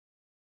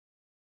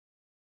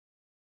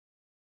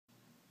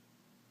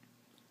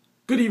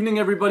Good evening,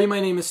 everybody. My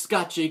name is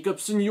Scott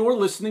Jacobs, and you're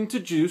listening to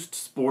Juiced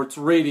Sports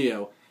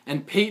Radio.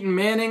 And Peyton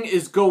Manning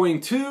is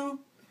going to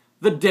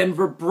the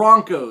Denver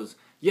Broncos.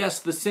 Yes,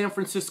 the San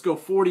Francisco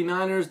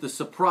 49ers, the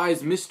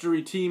surprise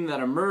mystery team that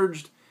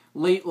emerged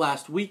late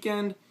last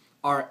weekend,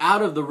 are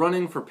out of the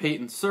running for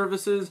Peyton's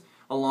services,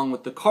 along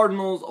with the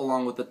Cardinals,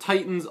 along with the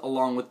Titans,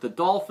 along with the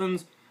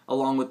Dolphins,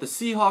 along with the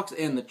Seahawks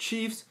and the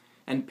Chiefs.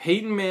 And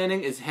Peyton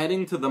Manning is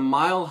heading to the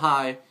Mile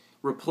High,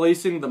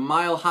 replacing the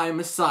Mile High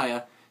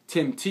Messiah,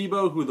 Tim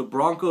Tebow, who the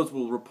Broncos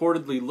will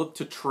reportedly look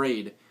to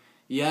trade.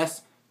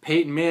 Yes,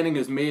 Peyton Manning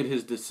has made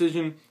his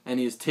decision, and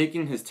he is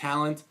taking his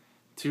talent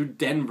to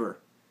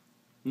Denver.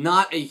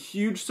 Not a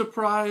huge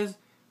surprise,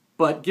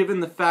 but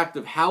given the fact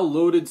of how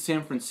loaded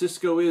San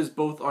Francisco is,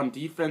 both on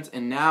defense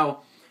and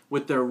now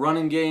with their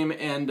running game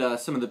and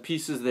some of the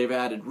pieces they've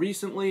added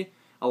recently,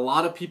 a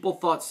lot of people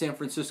thought San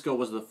Francisco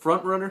was the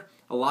front runner.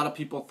 A lot of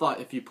people thought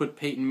if you put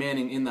Peyton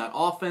Manning in that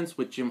offense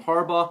with Jim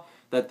Harbaugh,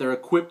 that they're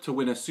equipped to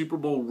win a Super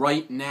Bowl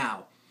right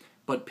now.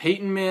 But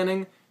Peyton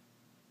Manning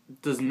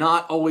does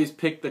not always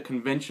pick the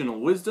conventional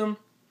wisdom.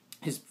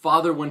 His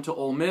father went to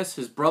Ole Miss,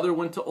 his brother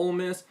went to Ole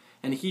Miss,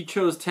 and he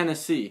chose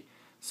Tennessee.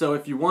 So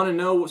if you want to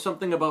know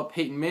something about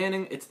Peyton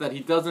Manning, it's that he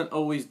doesn't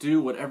always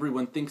do what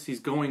everyone thinks he's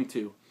going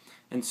to.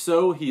 And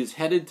so he is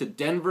headed to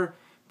Denver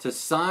to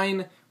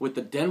sign with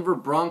the Denver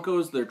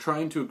Broncos. They're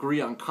trying to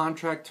agree on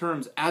contract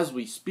terms as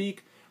we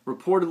speak.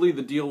 Reportedly,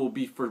 the deal will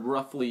be for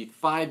roughly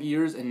 5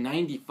 years and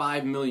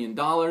 $95 million.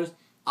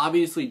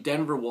 Obviously,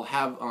 Denver will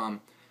have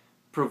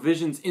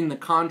provisions in the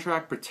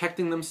contract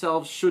protecting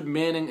themselves should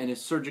Manning and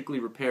his surgically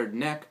repaired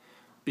neck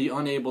be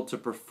unable to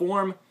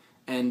perform.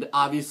 And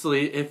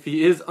obviously, if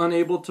he is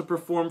unable to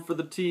perform for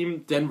the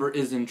team, Denver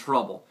is in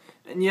trouble.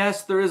 And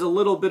yes, there is a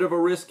little bit of a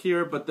risk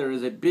here, but there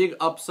is a big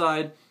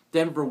upside.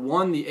 Denver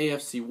won the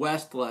AFC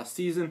West last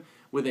season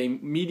with a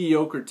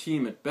mediocre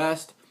team at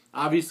best.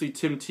 Obviously,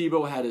 Tim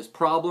Tebow had his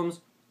problems.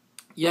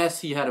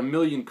 Yes, he had a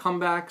million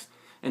comebacks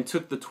and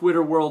took the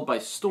Twitter world by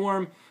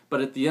storm,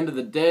 but at the end of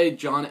the day,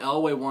 John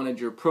Elway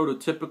wanted your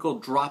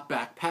prototypical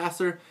drop-back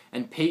passer,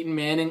 and Peyton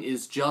Manning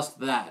is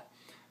just that.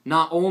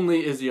 Not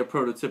only is he a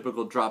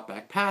prototypical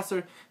drop-back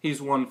passer,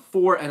 he's won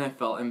 4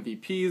 NFL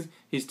MVPs,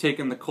 he's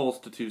taken the Colts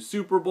to 2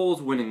 Super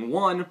Bowls, winning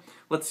 1.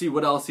 Let's see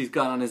what else he's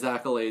got on his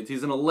accolades.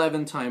 He's an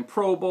 11-time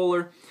Pro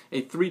Bowler,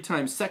 a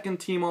 3-time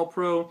second-team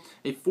All-Pro,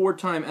 a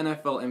 4-time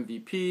NFL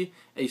MVP,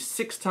 a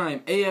 6-time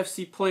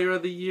AFC Player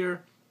of the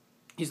Year.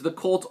 He's the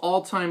Colts'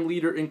 all-time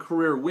leader in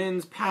career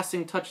wins,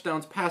 passing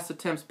touchdowns, pass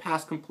attempts,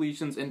 pass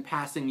completions, and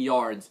passing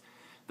yards.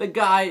 The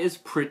guy is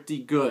pretty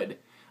good.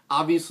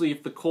 Obviously,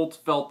 if the Colts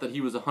felt that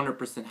he was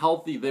 100%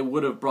 healthy, they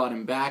would have brought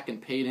him back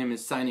and paid him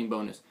his signing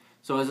bonus.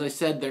 So as I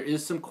said, there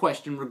is some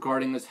question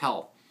regarding his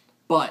health.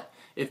 But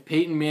if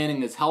Peyton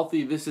Manning is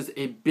healthy, this is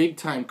a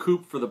big-time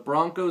coup for the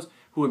Broncos,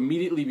 who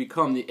immediately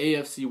become the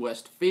AFC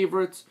West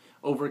favorites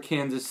over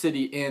Kansas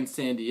City and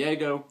San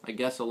Diego, I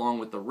guess along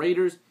with the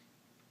Raiders.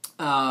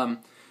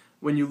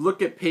 When you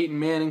look at Peyton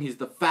Manning, he's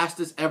the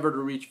fastest ever to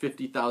reach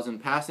 50,000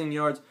 passing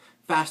yards,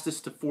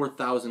 fastest to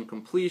 4,000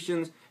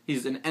 completions.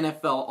 He's an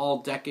NFL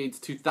All-Decades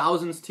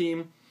 2000s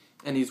team,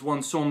 and he's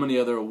won so many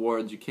other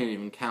awards you can't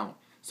even count.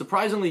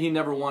 Surprisingly, he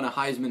never won a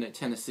Heisman at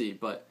Tennessee,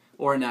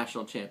 or a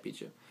national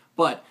championship.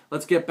 But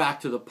let's get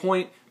back to the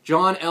point.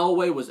 John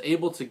Elway was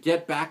able to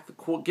get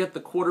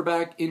the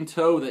quarterback in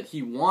tow that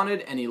he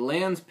wanted, and he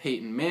lands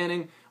Peyton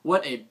Manning.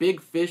 What a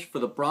big fish for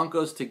the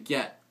Broncos to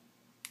get.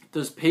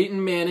 Does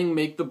Peyton Manning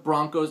make the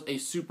Broncos a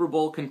Super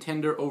Bowl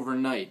contender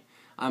overnight?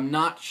 I'm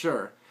not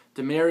sure.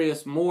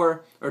 Demarius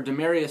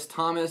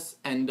Thomas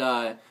and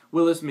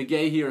Willis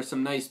McGahee are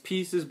some nice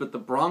pieces, but the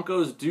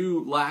Broncos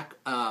do lack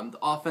the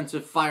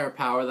offensive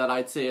firepower that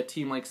I'd say a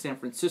team like San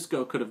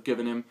Francisco could have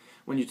given him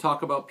when you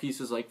talk about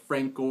pieces like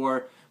Frank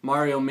Gore,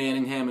 Mario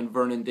Manningham, and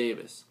Vernon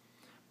Davis.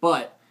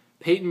 But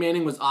Peyton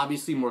Manning was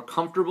obviously more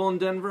comfortable in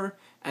Denver.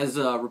 As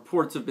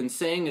reports have been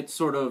saying, it's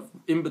sort of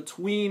in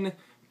between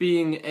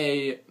being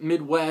a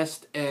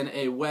Midwest and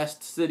a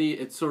West city.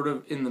 It's sort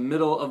of in the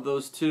middle of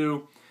those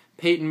two.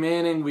 Peyton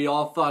Manning, we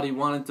all thought he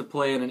wanted to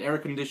play in an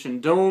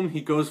air-conditioned dome.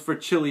 He goes for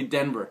chilly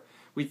Denver.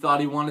 We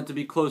thought he wanted to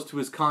be close to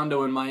his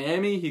condo in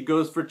Miami. He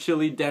goes for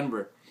chilly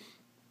Denver.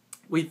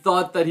 We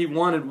thought that he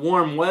wanted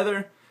warm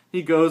weather.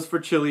 He goes for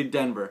chilly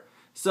Denver.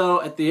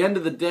 So at the end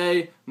of the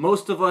day,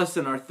 most of us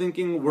in our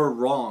thinking were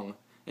wrong.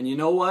 And you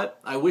know what?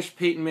 I wish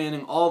Peyton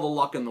Manning all the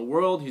luck in the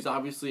world. He's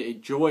obviously a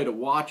joy to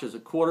watch as a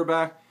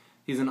quarterback.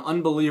 He's an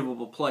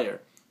unbelievable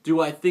player.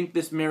 Do I think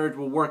this marriage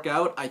will work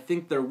out? I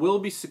think there will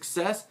be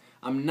success.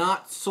 I'm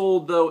not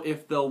sold, though,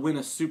 if they'll win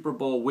a Super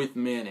Bowl with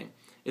Manning.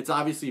 It's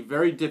obviously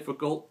very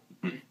difficult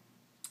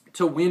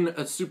to win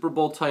a Super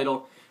Bowl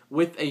title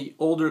with an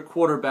older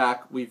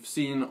quarterback. We've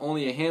seen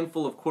only a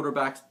handful of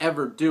quarterbacks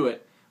ever do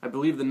it. I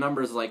believe the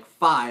number is like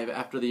 5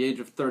 after the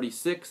age of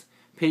 36.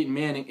 Peyton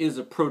Manning is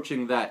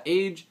approaching that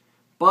age.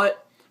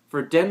 But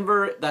for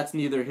Denver, that's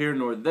neither here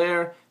nor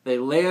there. They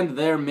land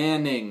their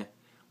Manning.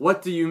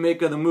 What do you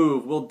make of the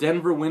move? Will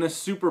Denver win a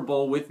Super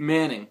Bowl with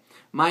Manning?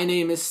 My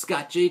name is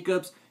Scott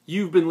Jacobs.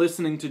 You've been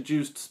listening to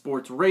Juiced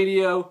Sports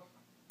Radio.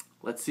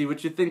 Let's see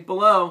what you think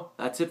below.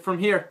 That's it from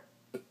here.